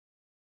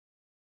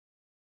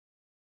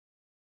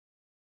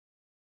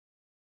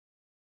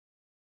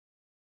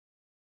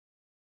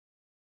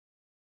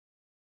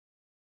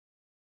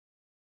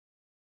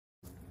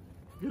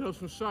Get up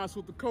some shots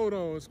with the coat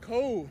on. It's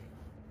cold.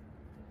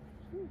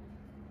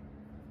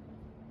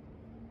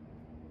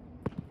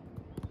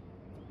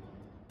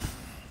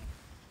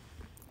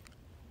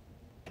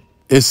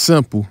 It's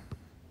simple.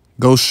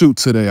 Go shoot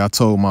today, I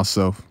told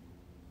myself.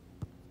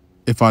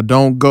 If I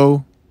don't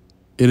go,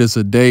 it is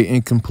a day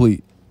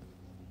incomplete.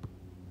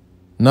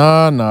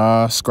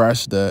 Nah,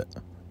 scratch that.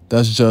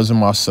 That's judging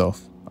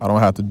myself. I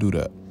don't have to do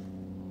that.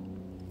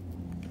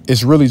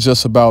 It's really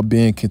just about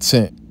being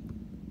content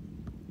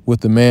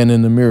with the man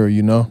in the mirror,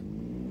 you know?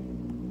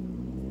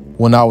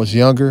 When I was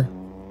younger,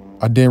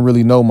 I didn't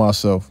really know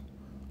myself.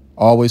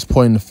 Always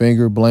pointing the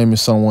finger, blaming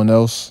someone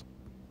else.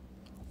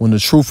 When the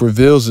truth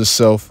reveals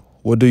itself,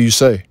 what do you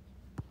say?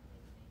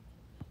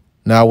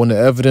 Now, when the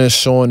evidence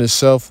showing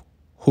itself,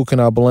 who can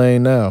I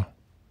blame now?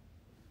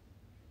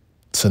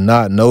 To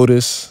not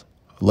notice,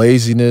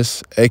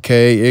 laziness,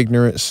 aka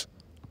ignorance,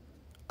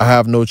 I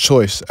have no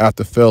choice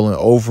after failing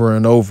over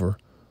and over,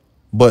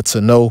 but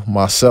to know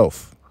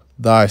myself,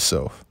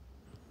 thyself.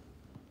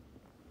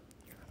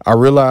 I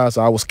realized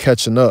I was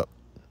catching up,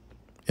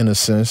 in a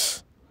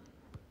sense.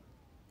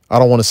 I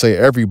don't want to say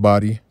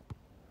everybody,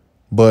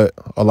 but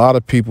a lot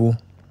of people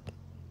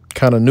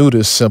kind of knew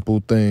this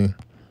simple thing.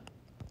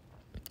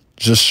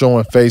 Just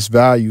showing face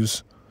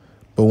values,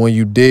 but when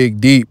you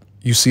dig deep,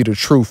 you see the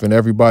truth and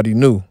everybody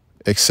knew,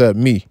 except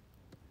me.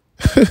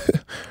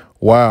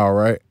 Wow,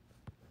 right?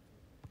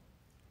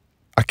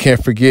 I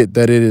can't forget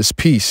that it is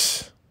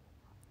peace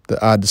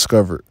that I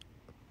discovered,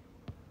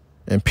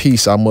 and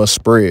peace I must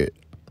spread.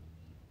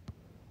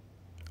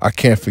 I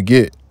can't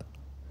forget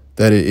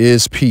that it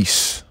is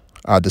peace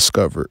I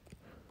discovered,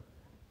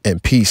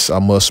 and peace I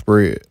must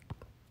spread.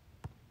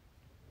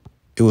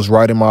 It was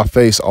right in my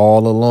face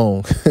all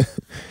along.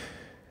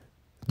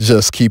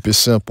 Just keep it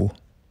simple.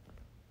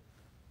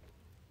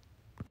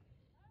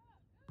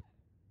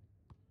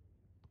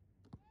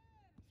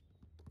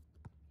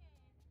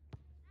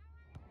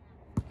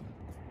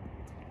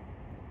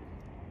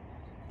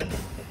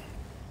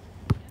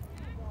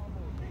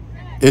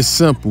 It's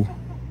simple.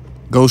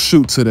 Go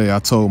shoot today, I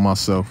told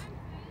myself.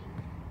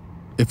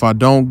 If I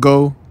don't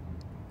go,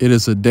 it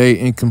is a day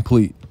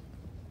incomplete.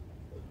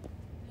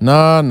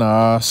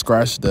 Nah,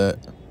 scratch that.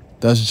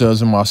 That's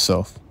judging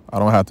myself. I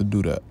don't have to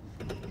do that.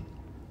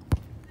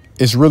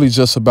 It's really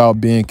just about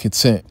being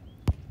content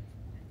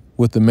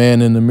with the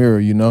man in the mirror,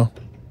 you know?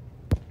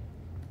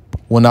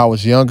 When I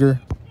was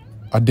younger,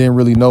 I didn't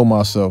really know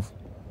myself.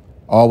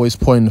 Always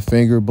pointing the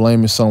finger,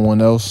 blaming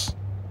someone else.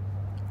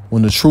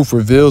 When the truth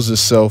reveals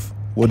itself,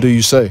 what do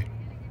you say?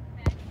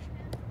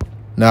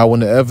 Now, when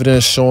the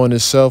evidence showing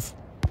itself,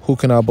 who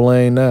can I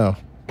blame now?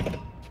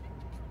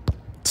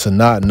 To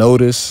not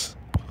notice,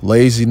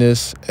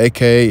 laziness,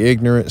 aka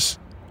ignorance,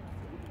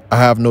 I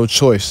have no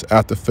choice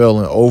after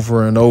failing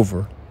over and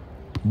over,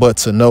 but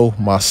to know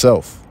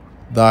myself,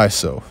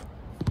 thyself.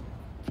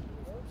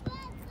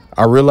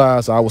 I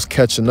realized I was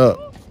catching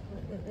up,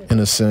 in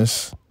a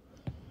sense.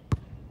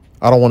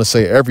 I don't want to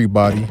say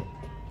everybody,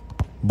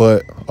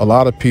 but a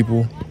lot of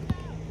people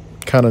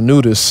kind of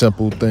knew this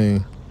simple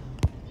thing.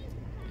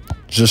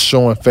 Just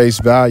showing face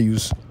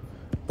values,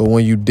 but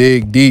when you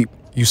dig deep,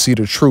 you see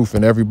the truth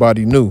and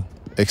everybody knew,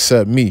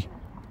 except me.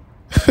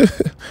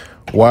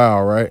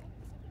 Wow, right?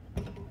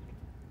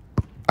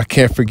 I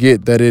can't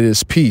forget that it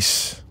is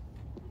peace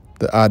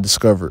that I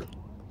discovered,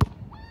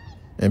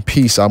 and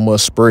peace I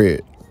must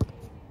spread.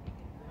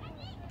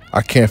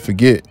 I can't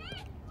forget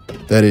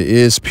that it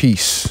is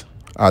peace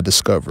I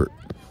discovered,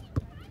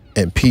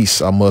 and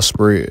peace I must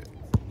spread.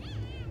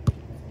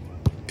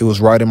 It was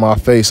right in my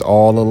face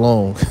all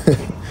along.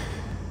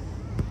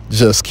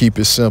 Just keep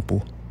it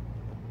simple.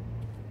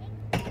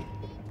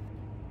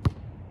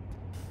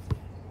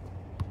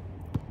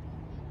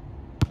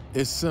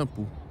 It's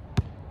simple.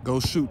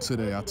 Go shoot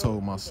today, I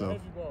told myself.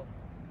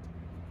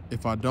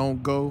 If I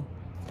don't go,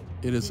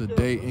 it is a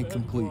day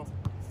incomplete.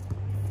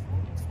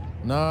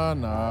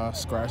 Nah,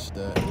 scratch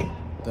that.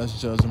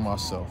 That's judging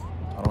myself.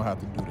 I don't have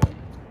to do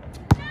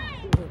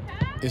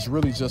that. It's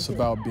really just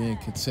about being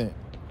content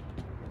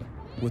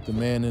with the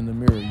man in the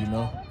mirror, you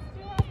know?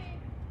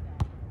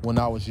 When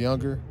I was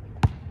younger,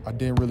 I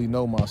didn't really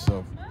know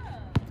myself.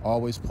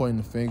 Always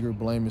pointing the finger,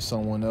 blaming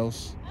someone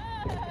else.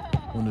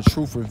 When the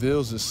truth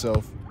reveals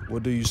itself,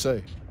 what do you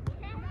say?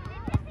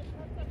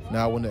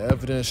 Now, when the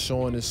evidence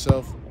showing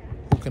itself,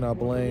 who can I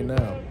blame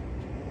now?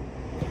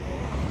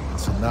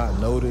 To not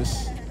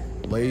notice,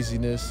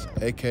 laziness,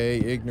 aka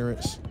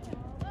ignorance,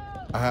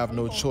 I have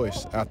no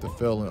choice after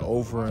failing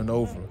over and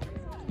over,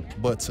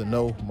 but to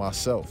know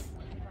myself,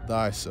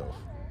 thyself.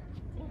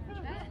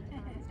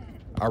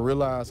 I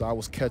realized I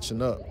was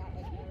catching up,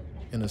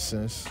 in a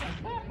sense.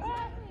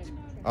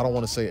 I don't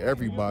want to say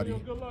everybody,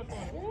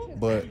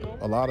 but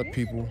a lot of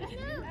people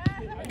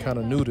kind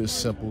of knew this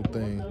simple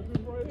thing.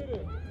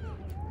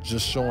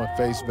 Just showing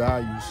face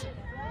values,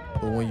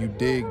 but when you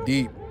dig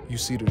deep, you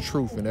see the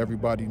truth and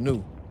everybody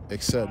knew,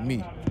 except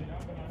me.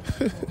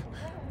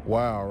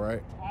 Wow,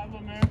 right?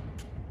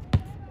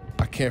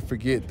 I can't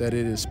forget that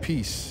it is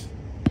peace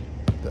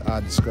that I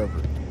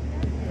discovered,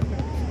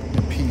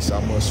 and peace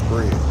I must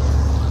spread.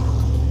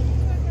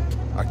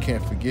 I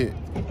can't forget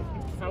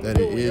that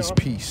it is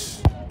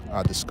peace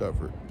I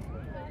discovered,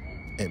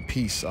 and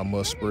peace I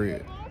must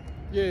spread.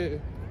 Yeah.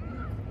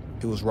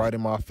 It was right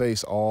in my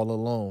face all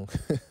along.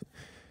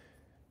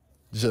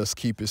 Just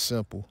keep it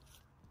simple.